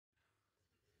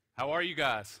How are you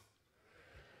guys?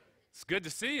 It's good to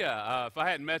see you. If I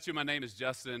hadn't met you, my name is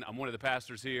Justin. I'm one of the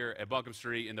pastors here at Buncombe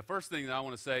Street. And the first thing that I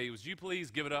want to say was, you please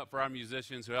give it up for our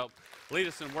musicians who helped lead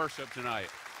us in worship tonight.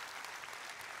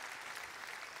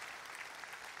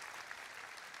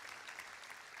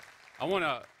 I want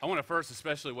to first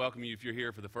especially welcome you if you're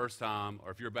here for the first time, or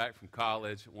if you're back from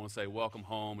college. I want to say welcome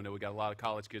home. I know we got a lot of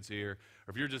college kids here. Or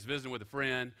if you're just visiting with a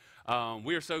friend,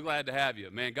 we are so glad to have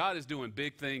you. Man, God is doing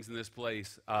big things in this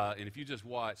place. And if you just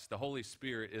watch, the Holy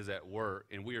Spirit is at work.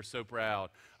 And we are so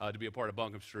proud to be a part of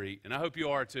Buncombe Street. And I hope you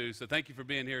are too. So thank you for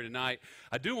being here tonight.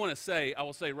 I do want to say, I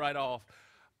will say right off,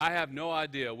 I have no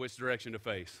idea which direction to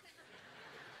face.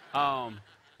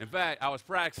 In fact, I was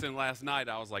practicing last night.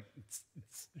 I was like,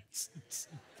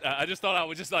 I just thought I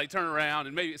would just like turn around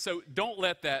and maybe. So don't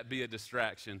let that be a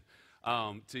distraction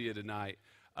to you tonight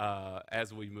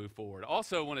as we move forward.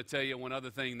 Also, I want to tell you one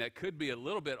other thing that could be a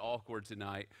little bit awkward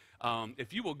tonight.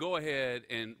 If you will go ahead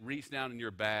and reach down in your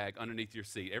bag underneath your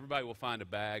seat. Everybody will find a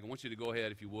bag. I want you to go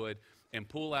ahead, if you would, and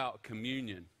pull out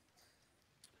communion.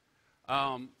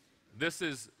 This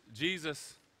is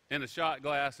Jesus in a shot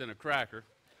glass and a cracker.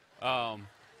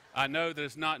 I know that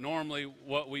it's not normally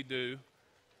what we do.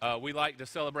 We like to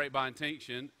celebrate by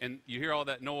intinction, and you hear all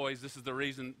that noise. This is the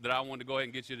reason that I wanted to go ahead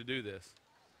and get you to do this.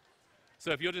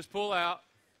 So if you'll just pull out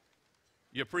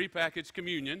your prepackaged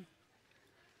communion,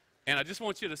 and I just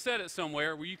want you to set it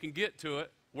somewhere where you can get to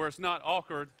it, where it's not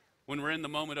awkward when we're in the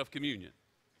moment of communion.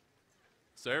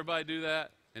 So everybody do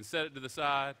that and set it to the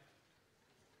side,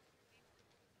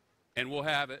 and we'll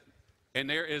have it. And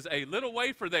there is a little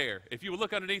wafer there, if you will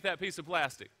look underneath that piece of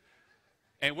plastic.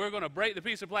 And we're going to break the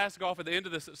piece of plastic off at the end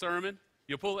of the sermon.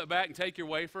 You'll pull it back and take your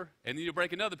wafer, and then you'll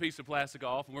break another piece of plastic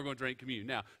off, and we're going to drink communion.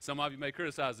 Now, some of you may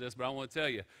criticize this, but I want to tell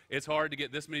you, it's hard to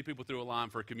get this many people through a line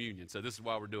for communion, so this is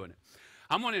why we're doing it.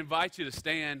 I'm going to invite you to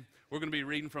stand. We're going to be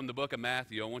reading from the book of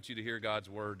Matthew. I want you to hear God's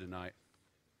word tonight.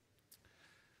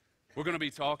 We're going to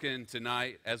be talking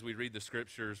tonight, as we read the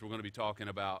scriptures, we're going to be talking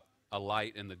about a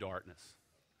light in the darkness.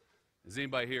 Does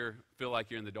anybody here feel like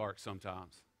you're in the dark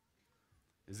sometimes?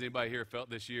 Has anybody here felt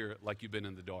this year like you've been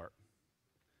in the dark?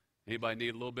 Anybody need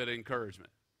a little bit of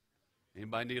encouragement?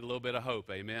 Anybody need a little bit of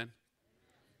hope? Amen?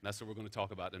 That's what we're going to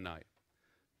talk about tonight.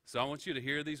 So I want you to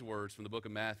hear these words from the book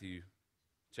of Matthew,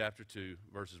 chapter 2,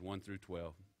 verses 1 through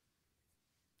 12.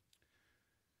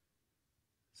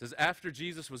 It says, after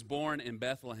Jesus was born in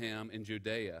Bethlehem in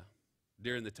Judea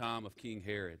during the time of King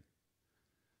Herod, it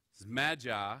says,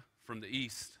 Magi from the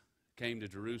east came to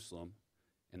Jerusalem,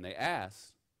 and they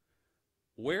asked,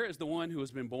 where is the one who has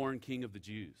been born King of the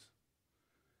Jews?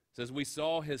 It says, we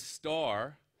saw his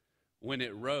star when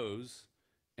it rose,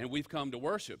 and we've come to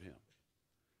worship him.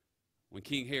 When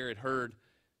King Herod heard,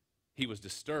 he was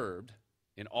disturbed,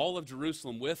 and all of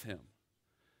Jerusalem with him.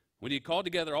 When he had called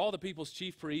together all the people's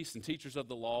chief priests and teachers of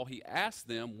the law, he asked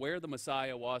them where the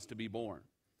Messiah was to be born.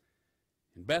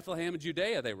 In Bethlehem in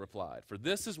Judea, they replied, for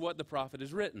this is what the prophet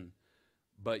has written.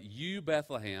 But you,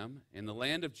 Bethlehem, in the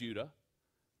land of Judah,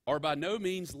 are by no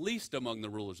means least among the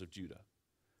rulers of Judah.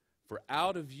 For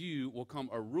out of you will come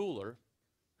a ruler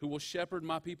who will shepherd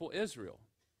my people Israel.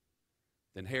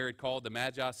 Then Herod called the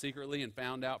Magi secretly and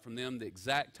found out from them the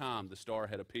exact time the star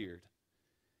had appeared.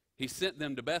 He sent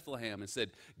them to Bethlehem and said,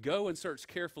 go and search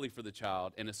carefully for the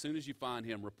child, and as soon as you find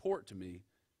him, report to me,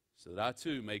 so that I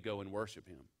too may go and worship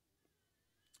him.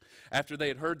 After they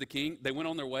had heard the king, they went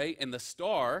on their way, and the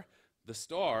star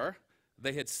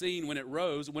they had seen when it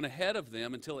rose went ahead of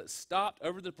them until it stopped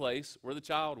over the place where the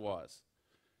child was.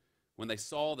 When they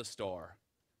saw the star,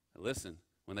 listen,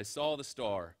 when they saw the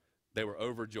star, they were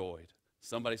overjoyed.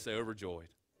 Somebody say overjoyed.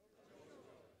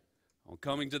 On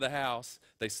coming to the house,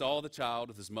 they saw the child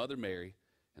with his mother Mary,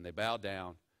 and they bowed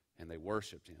down and they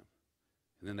worshiped him.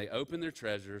 And then they opened their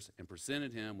treasures and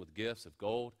presented him with gifts of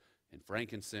gold and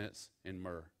frankincense and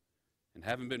myrrh. And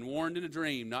having been warned in a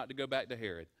dream not to go back to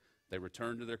Herod, they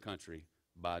returned to their country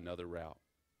by another route.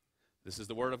 This is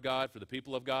the word of God for the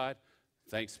people of God.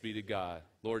 Thanks be to God.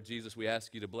 Lord Jesus, we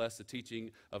ask you to bless the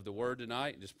teaching of the word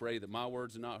tonight, and just pray that my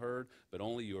words are not heard, but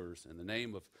only yours. In the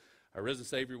name of our risen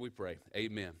Savior, we pray.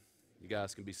 Amen. You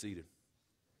guys can be seated.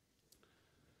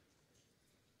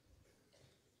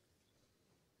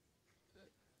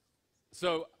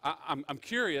 So I'm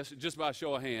curious, just by a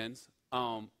show of hands,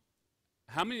 how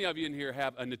many of you in here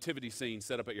have a nativity scene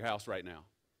set up at your house right now?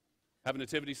 Have a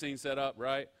nativity scene set up,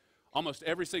 right? Almost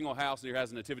every single house here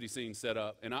has a nativity scene set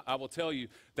up. And I will tell you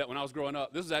that when I was growing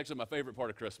up, this is actually my favorite part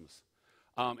of Christmas.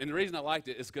 And the reason I liked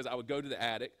it is because I would go to the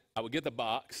attic, I would get the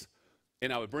box,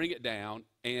 and I would bring it down,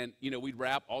 and, we'd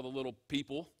wrap all the little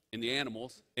people and the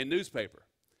animals in newspaper.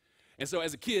 And so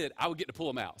as a kid, I would get to pull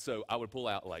them out. So I would pull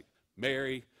out, like,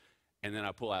 Mary, and then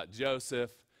I pull out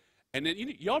Joseph. And then,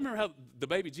 y'all remember how the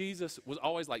baby Jesus was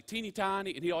always like teeny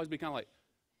tiny, and he always be kind of like,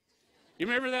 you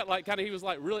remember that? Like, kind of, he was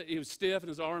like really, he was stiff, and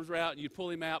his arms were out, and you'd pull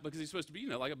him out because he's supposed to be,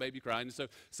 like a baby crying. And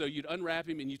so you'd unwrap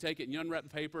him, and you take it, and you unwrap the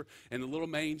paper, and the little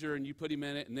manger, and you put him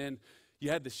in it, and then you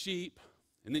had the sheep,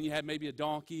 and then you had maybe a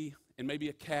donkey, and maybe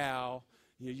a cow.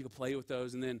 You could play with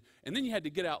those, and then you had to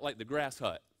get out like the grass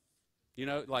hut.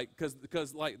 Like,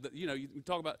 because like, you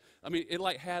talk about, I mean, it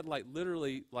like had like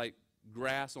literally like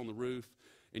grass on the roof,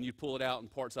 and you'd pull it out,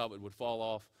 and parts of it would fall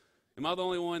off. Am I the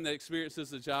only one that experienced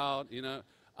this as a child,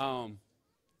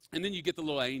 And then you get the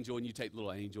little angel, and you take the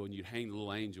little angel, and you hang the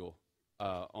little angel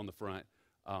on the front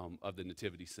of the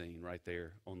nativity scene right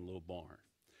there on the little barn.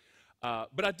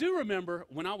 But I do remember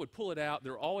when I would pull it out,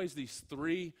 there were always these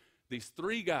three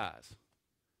guys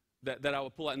that I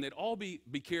would pull out, and they'd all be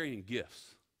carrying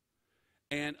gifts.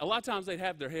 And a lot of times they'd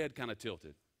have their head kind of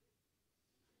tilted.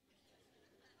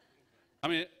 I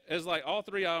mean, it's like all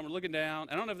three of them are looking down.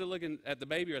 I don't know if they're looking at the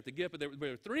baby or at the gift, but there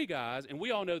were three guys, and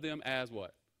we all know them as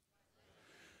what?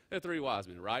 They're three wise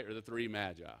men, right? Or the three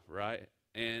magi, right?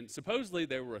 And supposedly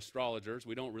they were astrologers.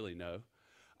 We don't really know.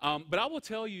 But I will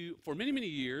tell you, for many, many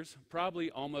years, probably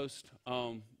almost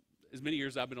as many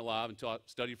years as I've been alive until I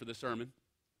studied for this sermon,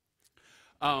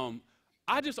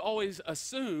 I just always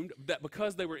assumed that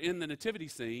because they were in the nativity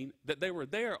scene, that they were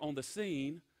there on the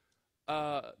scene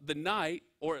the night,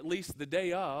 or at least the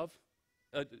day of,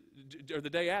 or the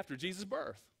day after Jesus'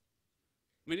 birth.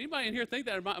 I mean, anybody in here think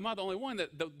that, or am I the only one?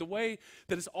 That the way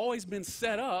that it's always been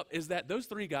set up is that those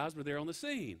three guys were there on the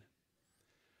scene.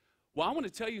 Well, I want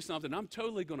to tell you something. I'm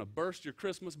totally going to burst your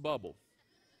Christmas bubble.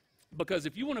 Because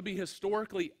if you want to be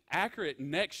historically accurate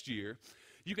next year,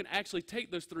 you can actually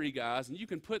take those three guys and you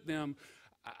can put them,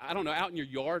 I don't know, out in your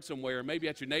yard somewhere, maybe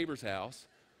at your neighbor's house.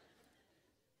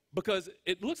 Because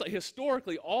it looks like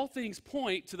historically all things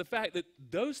point to the fact that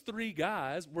those three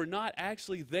guys were not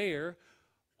actually there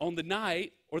on the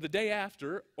night or the day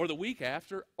after or the week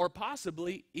after or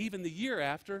possibly even the year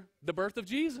after the birth of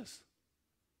Jesus.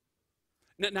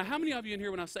 Now, how many of you in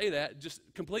here, when I say that, just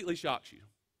completely shocks you?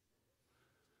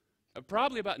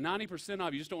 Probably about 90%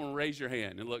 of you just don't want to raise your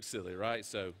hand and look silly, right?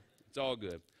 So it's all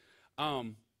good.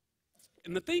 And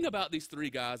the thing about these three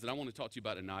guys that I want to talk to you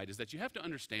about tonight is that you have to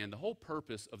understand the whole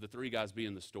purpose of the three guys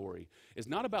being the story is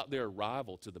not about their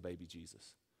arrival to the baby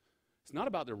Jesus. It's not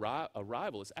about their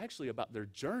arrival. It's actually about their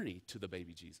journey to the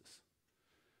baby Jesus.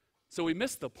 So we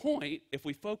miss the point if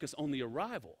we focus on the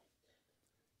arrival.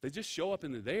 They just show up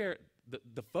in there.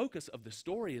 The focus of the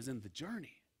story is in the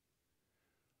journey.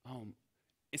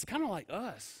 It's kind of like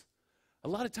us. A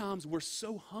lot of times we're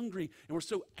so hungry and we're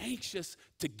so anxious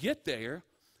to get there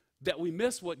that we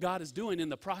miss what God is doing in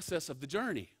the process of the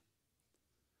journey.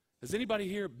 Has anybody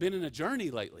here been in a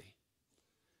journey lately?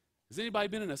 Has anybody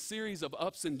been in a series of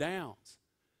ups and downs?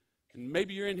 And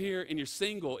maybe you're in here and you're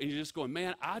single and you're just going,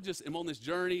 man, I just am on this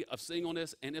journey of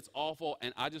singleness and it's awful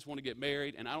and I just want to get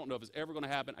married and I don't know if it's ever going to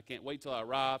happen. I can't wait till I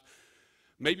arrive.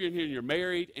 Maybe you're in here and you're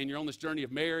married and you're on this journey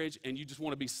of marriage and you just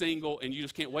want to be single and you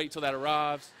just can't wait till that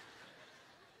arrives.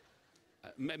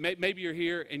 Maybe you're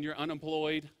here and you're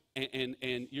unemployed and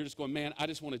you're just going, man, I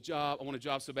just want a job. I want a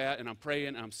job so bad and I'm praying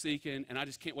and I'm seeking and I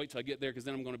just can't wait till I get there because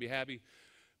then I'm going to be happy.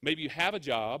 Maybe you have a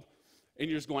job and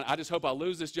you're just going, I just hope I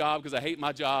lose this job because I hate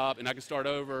my job and I can start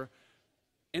over.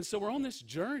 And so we're on this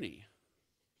journey.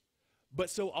 But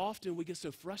so often we get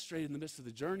so frustrated in the midst of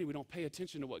the journey, we don't pay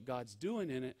attention to what God's doing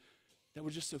in it, that we're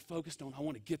just so focused on, I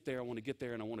want to get there,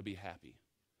 and I want to be happy.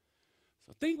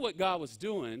 So I think what God was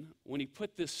doing when he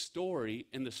put this story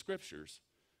in the scriptures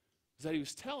is that he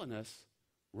was telling us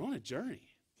we're on a journey.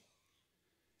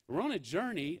 We're on a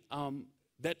journey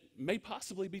that may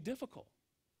possibly be difficult.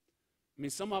 I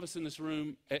mean, some of us in this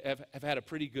room have had a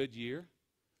pretty good year.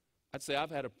 I'd say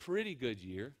I've had a pretty good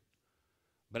year.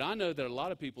 But I know that a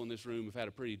lot of people in this room have had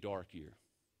a pretty dark year.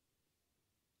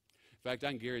 In fact, I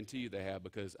can guarantee you they have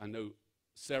because I know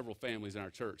several families in our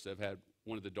church that have had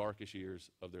one of the darkest years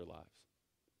of their lives.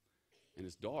 And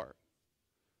it's dark.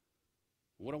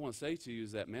 What I want to say to you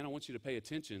is that, man, I want you to pay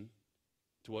attention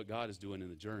to what God is doing in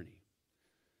the journey.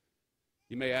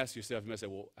 You may ask yourself, you may say,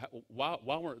 well,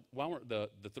 why weren't the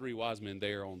three wise men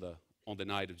there on the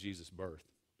night of Jesus' birth?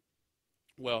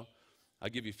 Well, I'll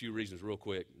give you a few reasons real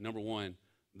quick. Number one,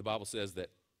 the Bible says that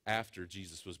after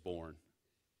Jesus was born,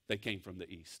 they came from the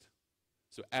east.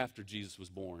 So after Jesus was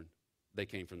born, they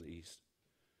came from the east.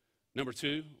 Number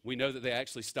two, we know that they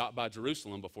actually stopped by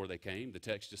Jerusalem before they came. The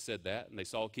text just said that, and they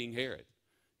saw King Herod.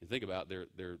 You think about it,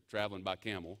 they're traveling by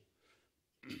camel.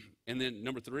 And then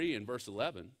number three, in verse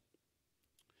 11,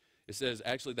 it says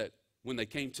actually that when they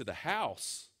came to the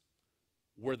house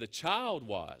where the child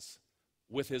was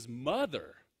with his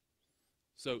mother.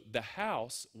 So the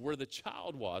house where the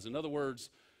child was. In other words,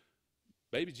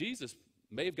 baby Jesus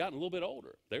may have gotten a little bit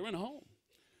older. They were in a home.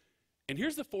 And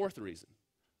here's the fourth reason.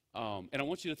 And I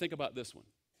want you to think about this one.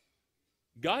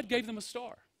 God gave them a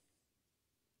star.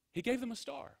 He gave them a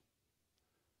star.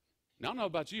 Now, I don't know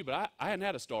about you, but I hadn't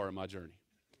had a star in my journey.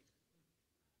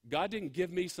 God didn't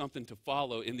give me something to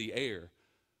follow in the air,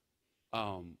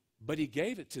 but he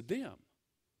gave it to them.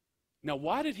 Now,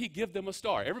 why did he give them a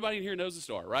star? Everybody in here knows the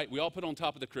star, right? We all put it on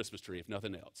top of the Christmas tree, if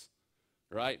nothing else,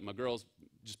 right? My girls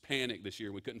just panicked this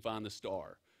year. We couldn't find the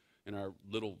star in our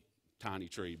little tiny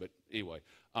tree, but anyway.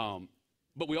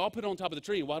 But we all put it on top of the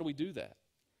tree, and why do we do that?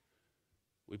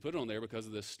 We put it on there because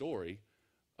of this story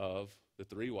of the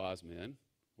three wise men.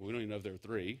 We don't even know if there were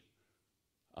three,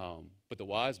 but the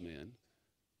wise men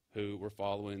who were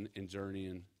following and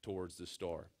journeying towards the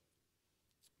star.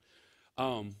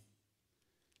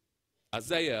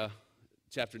 Isaiah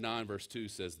chapter 9, verse 2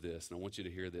 says this, and I want you to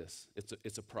hear this.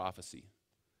 It's a prophecy.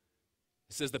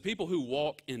 It says, the people who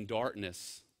walk in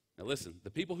darkness, now listen, the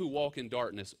people who walk in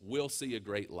darkness will see a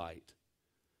great light.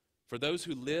 For those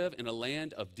who live in a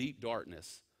land of deep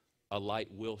darkness, a light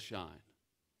will shine.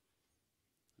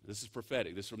 This is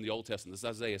prophetic. This is from the Old Testament. This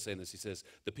is Isaiah saying this. He says,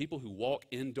 the people who walk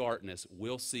in darkness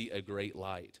will see a great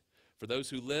light. For those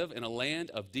who live in a land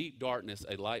of deep darkness,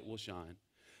 a light will shine.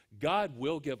 God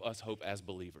will give us hope as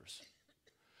believers.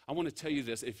 I want to tell you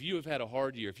this. If you have had a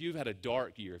hard year, if you've had a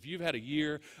dark year, if you've had a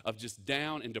year of just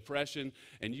down and depression,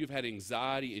 and you've had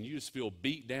anxiety, and you just feel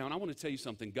beat down, I want to tell you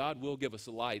something. God will give us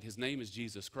a light. His name is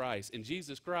Jesus Christ. And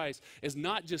Jesus Christ is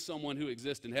not just someone who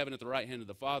exists in heaven at the right hand of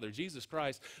the Father. Jesus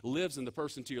Christ lives in the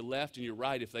person to your left and your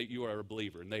right if you are a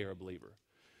believer, and they are a believer.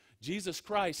 Jesus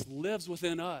Christ lives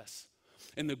within us.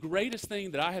 And the greatest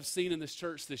thing that I have seen in this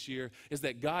church this year is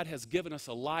that God has given us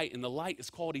a light, and the light is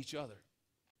called each other.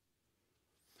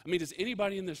 I mean, has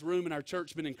anybody in this room in our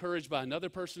church been encouraged by another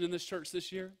person in this church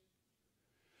this year?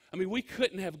 I mean, we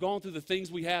couldn't have gone through the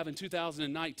things we have in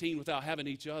 2019 without having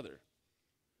each other.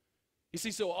 You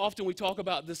see, so often we talk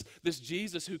about this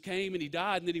Jesus who came and he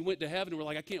died and then he went to heaven, and we're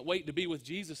like, I can't wait to be with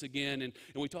Jesus again. And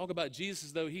we talk about Jesus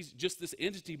as though he's just this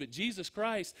entity, but Jesus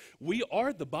Christ, we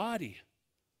are the body.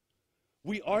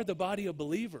 We are the body of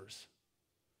believers.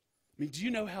 I mean, do you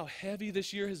know how heavy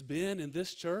this year has been in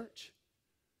this church?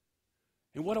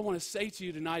 And what I want to say to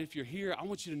you tonight, if you're here, I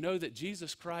want you to know that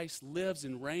Jesus Christ lives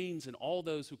and reigns in all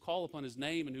those who call upon his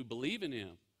name and who believe in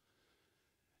him.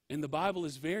 And the Bible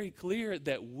is very clear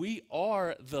that we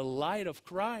are the light of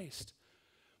Christ.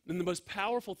 And the most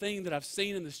powerful thing that I've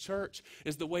seen in this church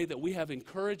is the way that we have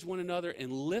encouraged one another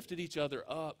and lifted each other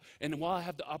up. And while I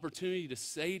have the opportunity to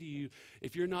say to you,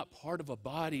 if you're not part of a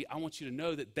body, I want you to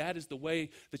know that that is the way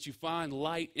that you find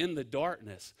light in the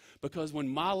darkness. Because when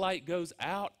my light goes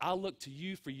out, I look to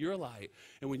you for your light.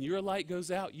 And when your light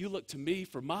goes out, you look to me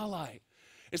for my light.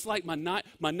 It's like my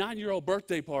 9-year-old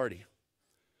birthday party.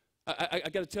 I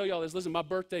got to tell y'all this. Listen, my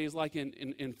birthday is like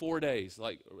in 4 days.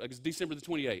 Like it's December the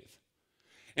 28th.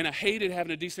 And I hated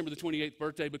having a December the 28th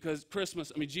birthday because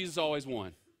Christmas, I mean, Jesus always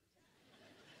won.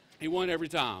 He won every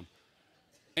time.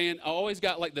 And I always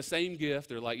got like the same gift.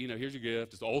 They're like, here's your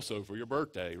gift. It's also for your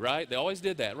birthday, right? They always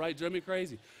did that, right? It drove me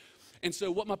crazy. And so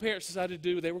what my parents decided to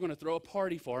do, they were going to throw a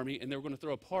party for me, and they were going to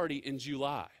throw a party in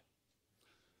July.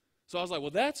 So I was like,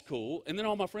 well, that's cool. And then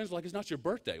all my friends were like, it's not your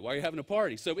birthday. Why are you having a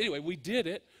party? So anyway, we did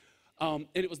it. And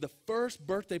it was the first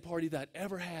birthday party that I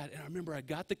ever had. And I remember I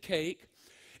got the cake.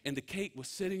 And the cake was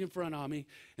sitting in front of me,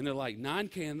 and they're like 9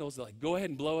 candles. They're like, go ahead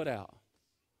and blow it out.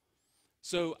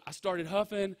 So I started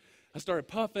huffing, I started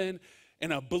puffing,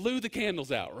 and I blew the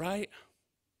candles out, right?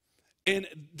 And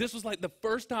this was like the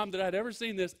first time that I'd ever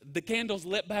seen this. The candles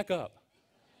lit back up.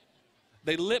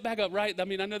 They lit back up, right? I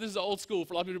mean, I know this is old school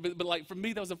for a lot of people, but like for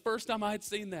me, that was the first time I had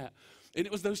seen that. And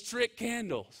it was those trick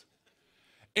candles.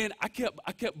 And I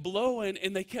kept blowing,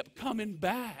 and they kept coming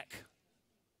back.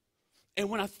 And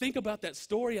when I think about that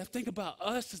story, I think about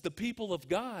us as the people of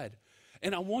God.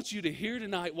 And I want you to hear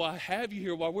tonight, while I have you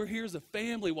here, while we're here as a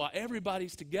family, while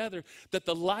everybody's together, that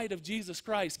the light of Jesus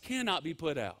Christ cannot be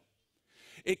put out.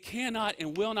 It cannot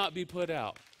and will not be put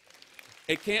out.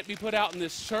 It can't be put out in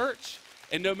this church,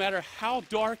 and no matter how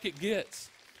dark it gets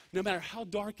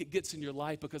in your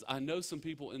life, because I know some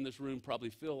people in this room probably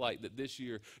feel like that this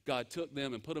year God took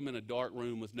them and put them in a dark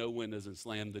room with no windows and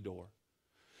slammed the door.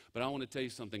 But I want to tell you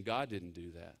something. God didn't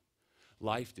do that.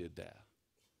 Life did that.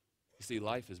 You see,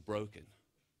 life is broken,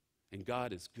 and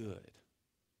God is good.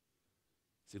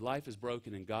 See, life is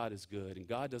broken, and God is good. And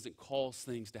God doesn't cause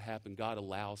things to happen. God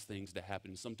allows things to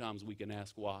happen. And sometimes we can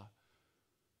ask why.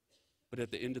 But at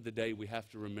the end of the day, we have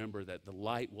to remember that the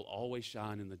light will always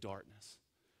shine in the darkness.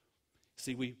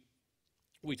 See,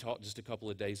 we talked just a couple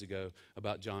of days ago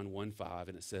about John 1:5,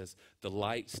 and it says, the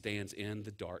light stands in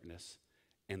the darkness,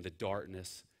 and the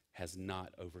darkness has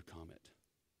not overcome it.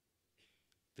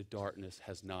 The darkness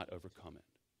has not overcome it.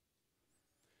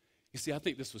 You see, I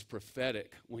think this was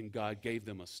prophetic when God gave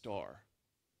them a star.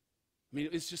 I mean,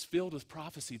 it's just filled with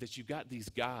prophecy that you've got these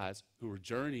guys who are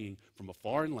journeying from a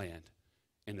foreign land,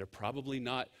 and they're probably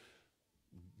not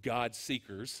God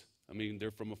seekers. I mean,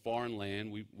 they're from a foreign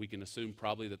land. We can assume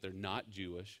probably that they're not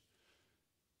Jewish.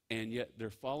 And yet they're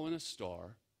following a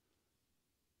star.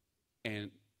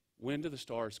 And when do the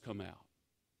stars come out?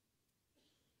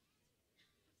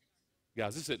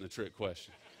 Guys, this isn't a trick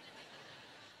question.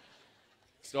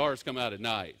 Stars come out at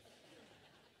night.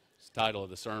 It's the title of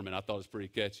the sermon. I thought it was pretty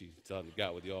catchy. So I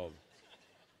got with y'all.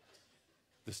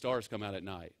 The stars come out at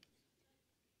night.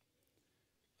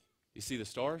 You see, the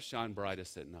stars shine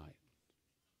brightest at night.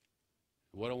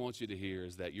 What I want you to hear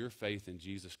is that your faith in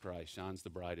Jesus Christ shines the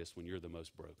brightest when you're the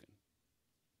most broken.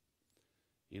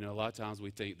 You know, a lot of times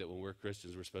we think that when we're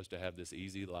Christians, we're supposed to have this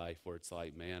easy life where it's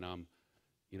like, man, I'm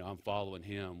following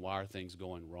him. Why are things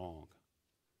going wrong?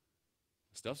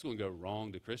 Stuff's going to go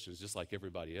wrong to Christians just like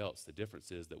everybody else. The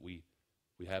difference is that we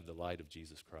have the light of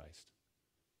Jesus Christ,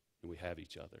 and we have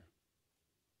each other.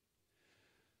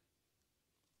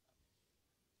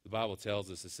 The Bible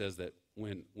tells us, it says that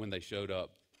when they showed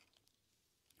up,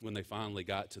 when they finally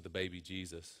got to the baby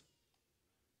Jesus,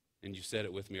 and you said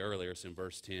it with me earlier, it's in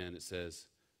verse 10, it says,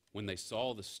 when they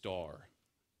saw the star,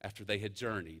 after they had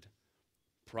journeyed,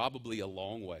 probably a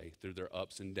long way through their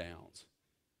ups and downs,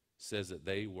 says that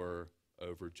they were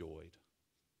overjoyed.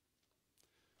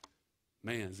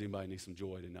 Man, does anybody need some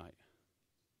joy tonight?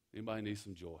 Anybody need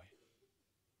some joy?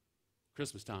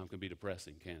 Christmas time can be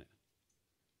depressing, can't it?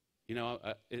 You know,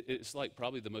 it's like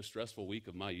probably the most stressful week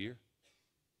of my year.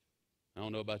 I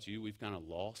don't know about you, we've kind of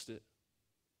lost it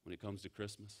when it comes to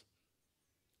Christmas.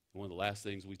 One of the last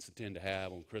things we tend to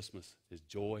have on Christmas is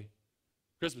joy.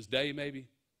 Christmas Day maybe,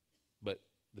 but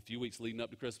the few weeks leading up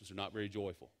to Christmas are not very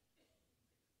joyful.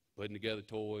 Putting together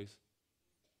toys,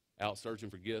 out searching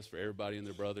for gifts for everybody and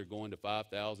their brother, going to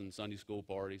 5,000 Sunday school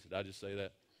parties. Did I just say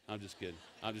that? I'm just kidding.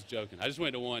 I'm just joking. I just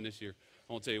went to one this year.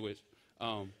 I won't tell you which.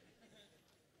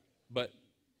 But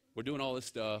we're doing all this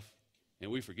stuff, and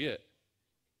we forget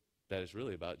that it's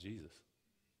really about Jesus.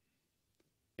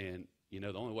 And, you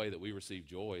know, the only way that we receive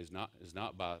joy is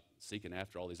not by seeking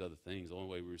after all these other things. The only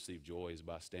way we receive joy is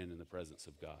by standing in the presence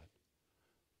of God.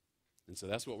 And so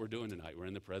that's what we're doing tonight. We're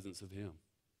in the presence of him.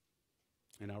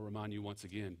 And I'll remind you once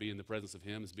again, being in the presence of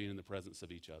him is being in the presence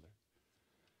of each other.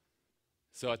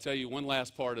 So I tell you one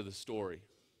last part of the story.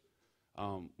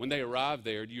 When they arrived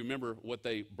there, do you remember what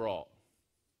they brought?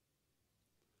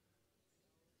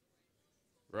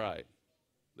 Right.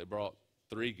 They brought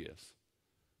 3 gifts.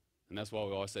 And that's why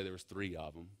we always say there was 3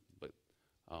 of them. But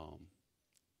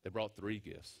they brought 3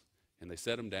 gifts. And they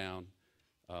set them down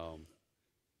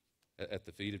at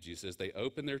the feet of Jesus. They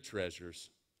opened their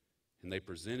treasures, and they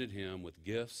presented him with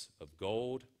gifts of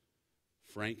gold,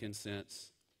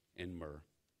 frankincense, and myrrh.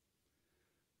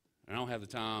 And I don't have the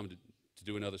time to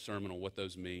do another sermon on what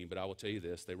those mean, but I will tell you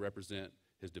this. They represent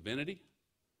his divinity,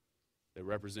 they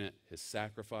represent his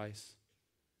sacrifice,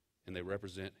 and they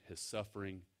represent his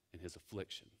suffering and his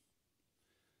affliction.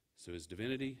 So his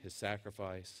divinity, his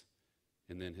sacrifice,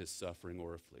 and then his suffering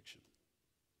or affliction.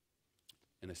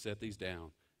 And they set these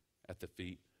down at the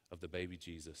feet of the baby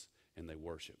Jesus, and they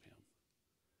worship him.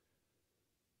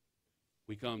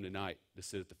 We come tonight to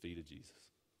sit at the feet of Jesus.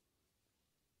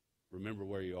 Remember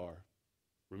where you are.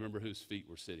 Remember whose feet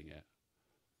we're sitting at.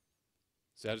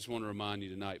 So I just want to remind you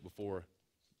tonight before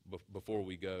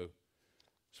we go,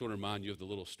 I just want to remind you of the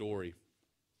little story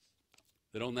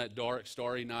that on that dark,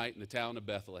 starry night in the town of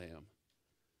Bethlehem,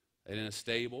 and in a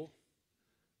stable,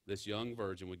 this young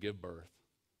virgin would give birth.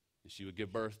 And she would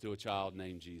give birth to a child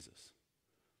named Jesus.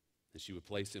 And she would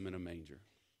place him in a manger.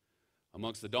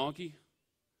 Amongst the donkey,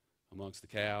 amongst the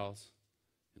cows,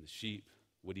 and the sheep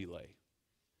would he lay.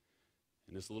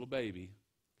 And this little baby,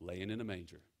 laying in a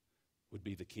manger, would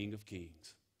be the King of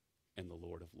Kings and the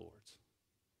Lord of Lords.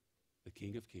 The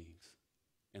King of Kings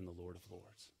and the Lord of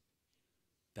Lords.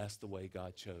 That's the way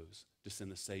God chose to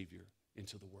send the Savior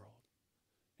into the world.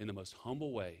 In the most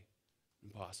humble way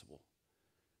possible.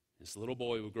 This little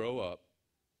boy would grow up,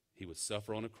 he would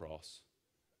suffer on a cross,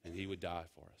 and he would die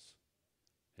for us.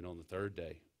 And on the 3rd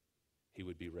day, he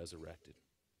would be resurrected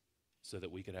so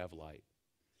that we could have light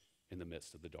in the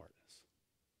midst of the darkness.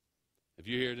 If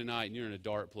you're here tonight and you're in a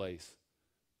dark place,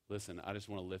 listen, I just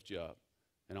want to lift you up,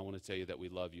 and I want to tell you that we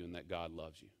love you and that God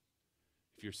loves you.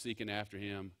 if you're seeking after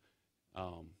him,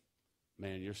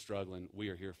 man, you're struggling, we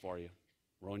are here for you.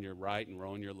 We're on your right and we're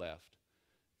on your left.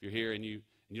 If you're here and you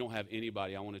don't have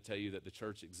anybody, I want to tell you that the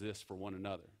church exists for one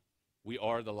another. We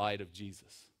are the light of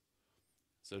Jesus.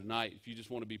 So tonight, if you just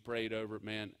want to be prayed over,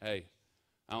 man, hey,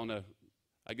 I don't know.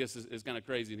 I guess it's kind of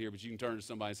crazy in here, but you can turn to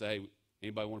somebody and say, hey,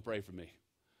 anybody want to pray for me?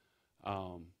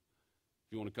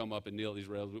 If you want to come up and kneel at these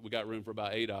rails, we got room for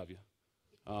about 8 of you.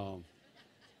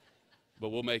 But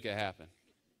we'll make it happen.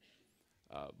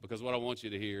 Because what I want you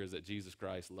to hear is that Jesus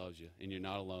Christ loves you, and you're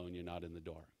not alone, you're not in the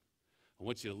dark. I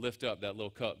want you to lift up that little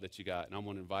cup that you got, and I'm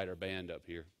going to invite our band up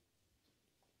here.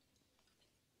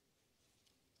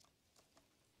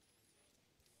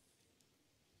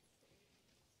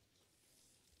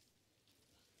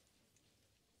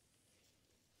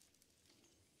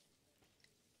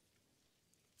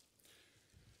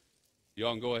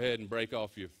 Y'all can go ahead and break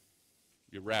off your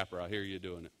wrapper. I hear you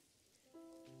doing it.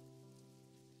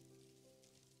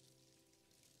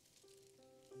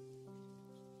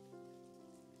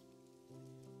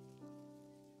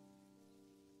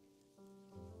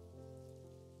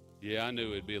 Yeah, I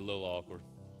knew it'd be a little awkward.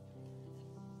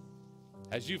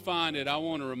 As you find it, I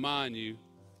want to remind you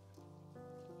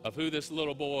of who this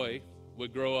little boy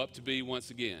would grow up to be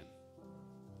once again.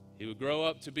 He would grow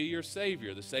up to be your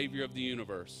Savior, the Savior of the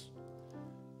universe.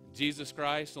 Jesus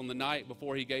Christ, on the night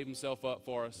before he gave himself up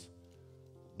for us,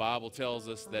 the Bible tells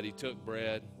us that he took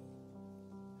bread.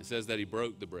 It says that he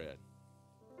broke the bread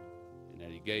and that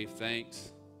he gave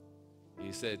thanks. And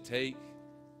he said, take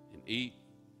and eat.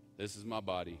 This is my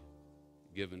body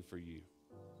given for you.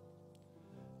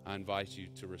 I invite you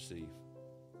to receive.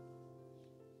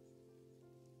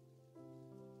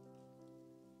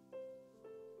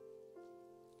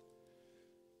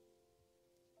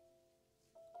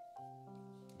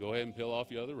 Go ahead and peel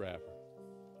off your other wrapper.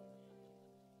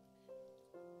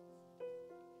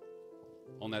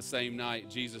 On that same night,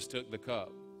 Jesus took the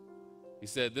cup. He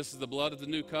said, this is the blood of the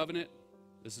new covenant.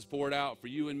 This is poured out for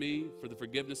you and me for the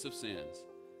forgiveness of sins.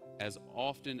 As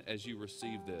often as you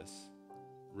receive this,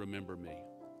 remember me.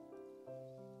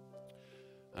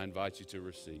 I invite you to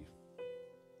receive.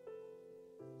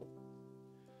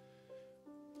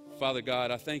 Father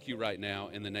God, I thank you right now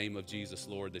in the name of Jesus,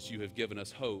 Lord, that you have given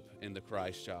us hope in the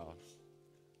Christ child.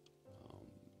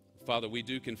 Father, we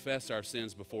do confess our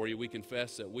sins before you. We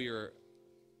confess that we are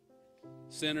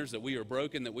sinners, that we are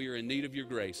broken, that we are in need of your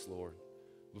grace, Lord.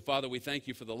 But Father, we thank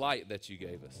you for the light that you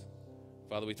gave us.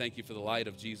 Father, we thank you for the light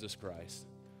of Jesus Christ.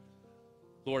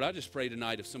 Lord, I just pray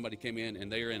tonight if somebody came in and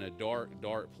they are in a dark,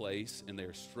 dark place and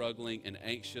they're struggling and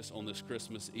anxious on this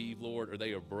Christmas Eve, Lord, or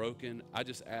they are broken, I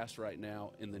just ask right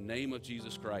now in the name of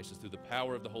Jesus Christ, through the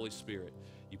power of the Holy Spirit,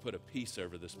 you put a peace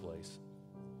over this place.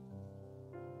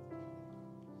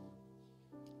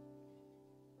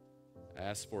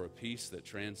 Ask for a peace that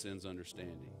transcends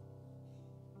understanding.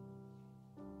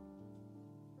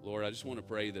 Lord, I just want to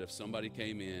pray that if somebody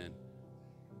came in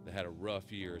that had a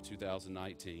rough year,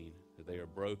 2019, that they are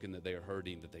broken, that they are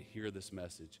hurting, that they hear this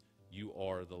message, you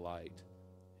are the light,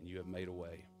 and you have made a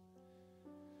way.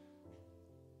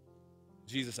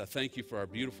 Jesus, I thank you for our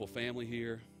beautiful family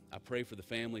here. I pray for the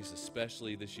families,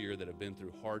 especially this year, that have been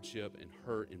through hardship and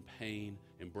hurt and pain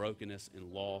and brokenness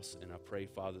and loss. And I pray,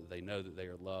 Father, that they know that they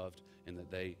are loved and that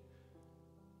they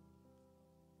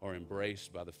are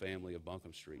embraced by the family of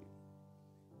Buncombe Street.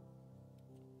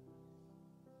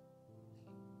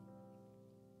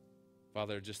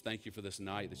 Father, just thank you for this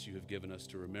night that you have given us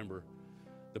to remember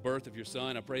the birth of your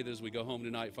Son. I pray that as we go home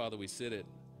tonight, Father, we sit at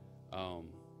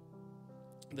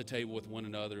the table with one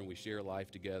another and we share life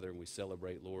together and we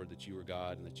celebrate, Lord, that you are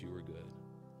God and that you are good.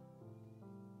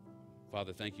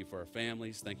 Father, thank you for our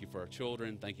families. Thank you for our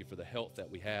children. Thank you for the health that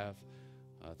we have.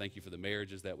 Thank you for the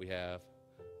marriages that we have,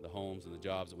 the homes and the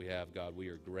jobs that we have. God, we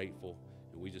are grateful,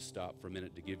 and we just stop for a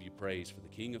minute to give you praise for the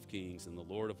King of Kings and the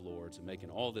Lord of Lords and making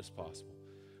all this possible,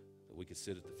 that we could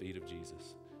sit at the feet of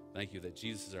Jesus. Thank you that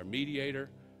Jesus is our mediator.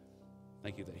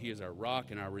 Thank you that he is our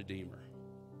rock and our redeemer.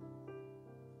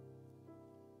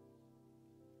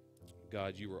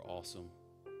 God, you are awesome,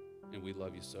 and we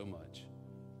love you so much.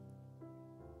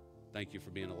 Thank you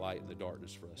for being a light in the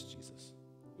darkness for us, Jesus.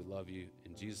 We love you.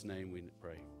 In Jesus' name we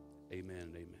pray. Amen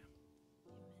and amen.